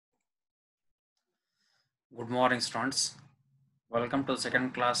Good morning, students. Welcome to the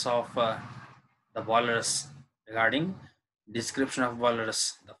second class of the boilers regarding description of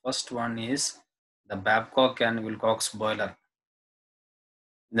boilers. The first one is the Babcock and Wilcox boiler.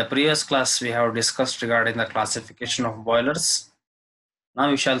 In the previous class, we have discussed regarding the classification of boilers. Now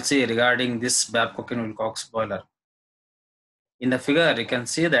we shall see regarding this Babcock and Wilcox boiler. In the figure, you can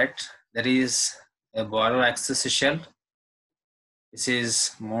see that there is a boiler axis shell. This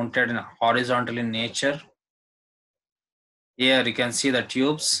is mounted in horizontal in nature. Here you can see the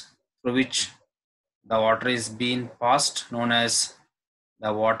tubes through which the water is being passed, known as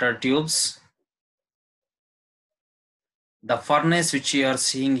the water tubes. The furnace which you are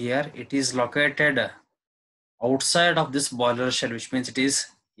seeing here, it is located outside of this boiler shell, which means it is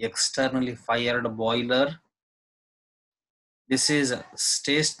externally fired boiler. This is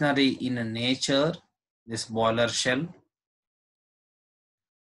stationary in nature, this boiler shell.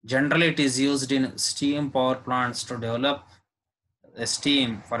 Generally, it is used in steam power plants to develop the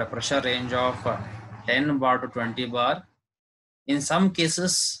steam for a pressure range of 10 bar to 20 bar. In some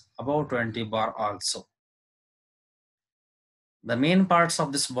cases, above 20 bar also. The main parts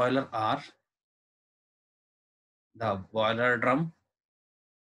of this boiler are the boiler drum,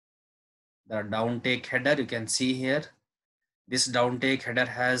 the downtake header. You can see here, this downtake header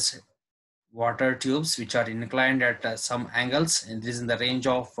has water tubes which are inclined at some angles, and this is in the range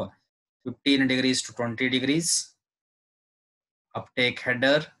of 15 degrees to 20 degrees. Uptake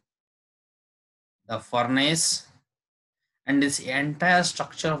header, the furnace, and this entire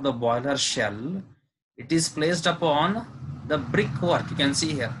structure of the boiler shell, it is placed upon the brickwork. You can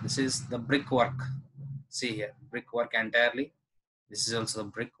see here, this is the brickwork. See here, brickwork entirely. This is also the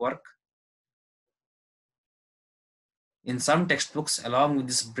brickwork. In some textbooks, along with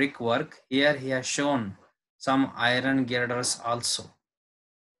this brickwork, here he has shown some iron girders also.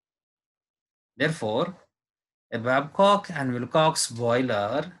 Therefore, a Babcock and Wilcox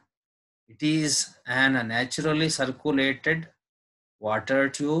boiler, it is an naturally circulated water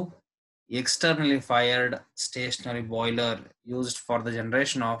tube, externally fired stationary boiler used for the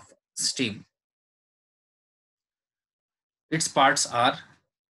generation of steam. Its parts are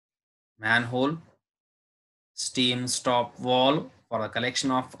manhole, steam stop valve for the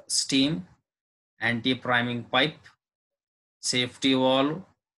collection of steam, anti-priming pipe, safety valve.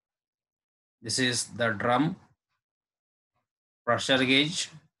 This is the drum, pressure gauge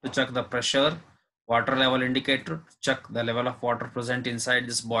to check the pressure, water level indicator to check the level of water present inside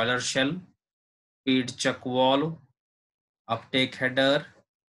this boiler shell, feed check valve, uptake header,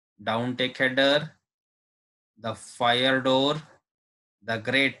 downtake header, the fire door, the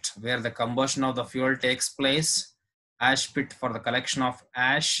grate where the combustion of the fuel takes place, ash pit for the collection of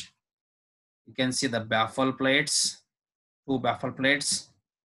ash. You can see the baffle plates, two baffle plates,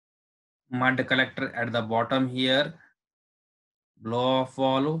 mud collector at the bottom here, blow off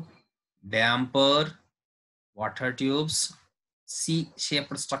valve, damper, water tubes,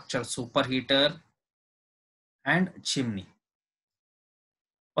 C-shaped structure, superheater, and chimney.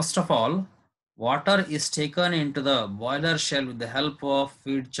 First of all, water is taken into the boiler shell with the help of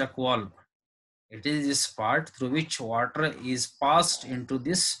feed check valve. It is this part through which water is passed into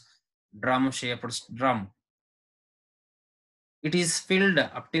this drum-shaped drum. It is filled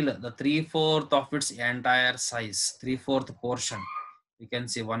up till the 3/4 of its entire size, 3/4 portion. You can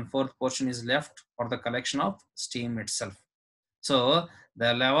see 1/4 portion is left for the collection of steam itself. So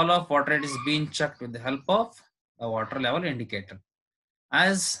the level of water is being checked with the help of the water level indicator.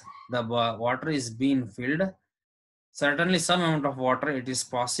 As the water is being filled, certainly some amount of water it is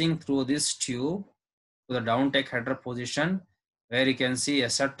passing through this tube to the downtake header position, where you can see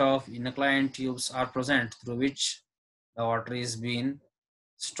a set of inclined tubes are present through which the water is being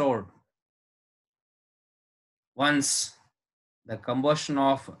stored. Once the combustion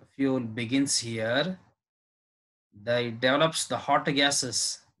of fuel begins here, it develops the hot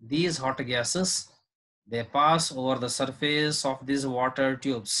gases. These hot gases, they pass over the surface of these water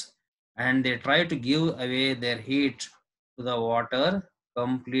tubes and they try to give away their heat to the water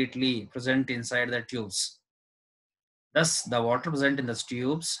completely present inside the tubes. Thus, the water present in the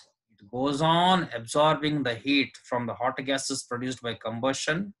tubes, it goes on absorbing the heat from the hot gases produced by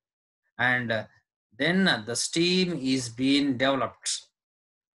combustion, and then the steam is being developed.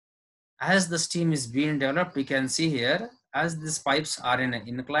 As the steam is being developed, we can see here, as these pipes are in an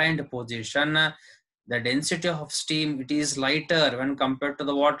inclined position, the density of steam, it is lighter when compared to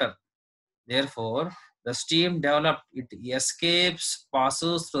the water. Therefore, the steam developed, it escapes,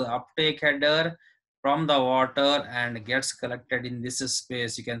 passes through the uptake header from the water and gets collected in this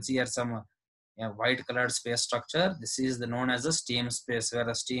space. You can see here some white colored space structure. This is known as the steam space where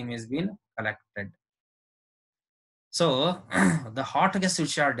the steam is being collected. So the hot gases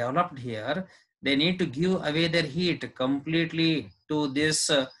which are developed here, they need to give away their heat completely to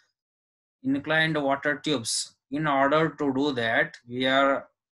this inclined water tubes. In order to do that, we are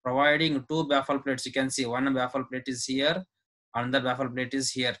providing two baffle plates. You can see one baffle plate is here, another baffle plate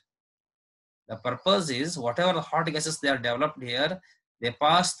is here. The purpose is whatever the hot gases they are developed here, they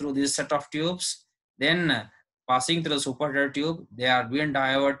pass through this set of tubes, then passing through the superheater tube, they are being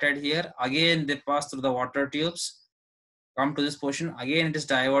diverted here. Again, they pass through the water tubes, come to this portion. Again, it is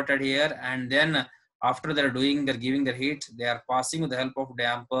diverted here, and then after they're giving their heat, they are passing with the help of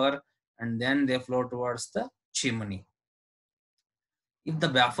damper, and then they flow towards the chimney. If the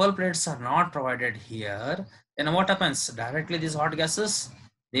baffle plates are not provided here, then what happens? Directly these hot gases,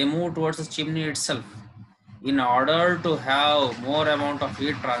 they move towards the chimney itself. In order to have more amount of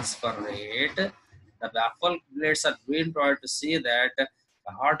heat transfer rate, the baffle plates are being provided to see that the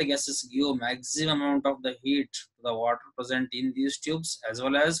hot gases give maximum amount of the heat to the water present in these tubes, as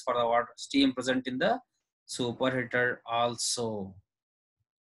well as for the water steam present in the superheater also.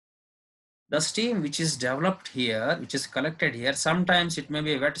 The steam which is developed here, which is collected here, sometimes it may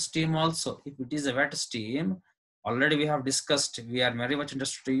be a wet steam also. If it is a wet steam, already we have discussed, we are very much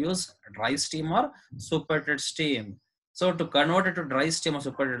interested to use dry steam or superheated steam. So to convert it to dry steam or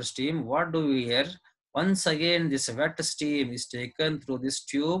superheated steam, what do we here? Once again, this wet steam is taken through this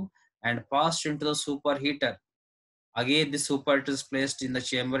tube and passed into the superheater. Again, the superheater is placed in the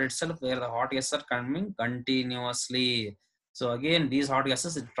chamber itself where the hot gases are coming continuously. So again, these hot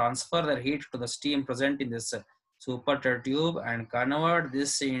gases transfer their heat to the steam present in this superheater tube and convert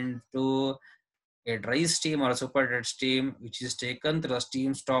this into a dry steam or a superheated steam, which is taken through the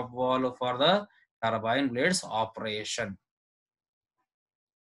steam stop valve for the turbine blades operation.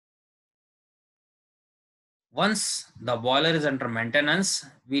 Once the boiler is under maintenance,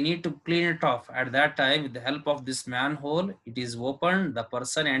 we need to clean it off. At that time, with the help of this manhole, it is opened. The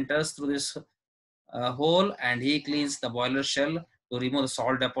person enters through this hole and he cleans the boiler shell to remove the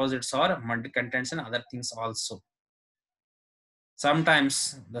salt deposits or mud contents and other things also.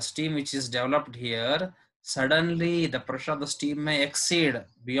 Sometimes the steam which is developed here, suddenly the pressure of the steam may exceed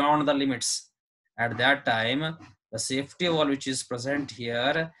beyond the limits. At that time, the safety valve which is present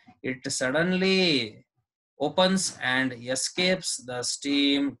here, it suddenly opens and escapes the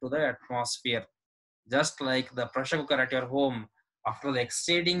steam to the atmosphere. Just like the pressure cooker at your home, after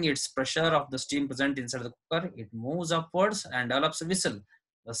exceeding its pressure of the steam present inside the cooker, it moves upwards and develops a whistle.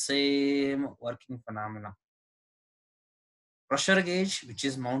 The same working phenomena. Pressure gauge, which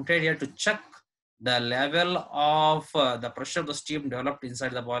is mounted here to check the level of the pressure of the steam developed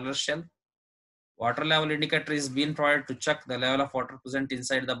inside the boiler shell. Water level indicator is being provided to check the level of water present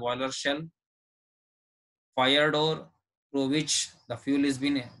inside the boiler shell. Fire door through which the fuel is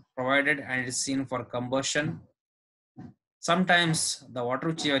being provided and it is seen for combustion. Sometimes the water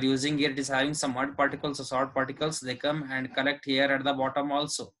which you are using here, it is having some mud particles or salt particles. They come and collect here at the bottom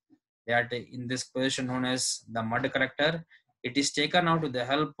also. They are in this position known as the mud collector. It is taken out with the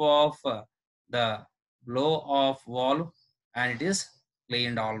help of the blow of valve and it is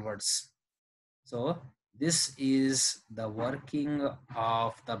cleaned onwards. So this is the working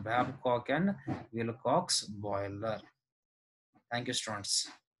of the Babcock and Wilcox boiler. Thank you, students.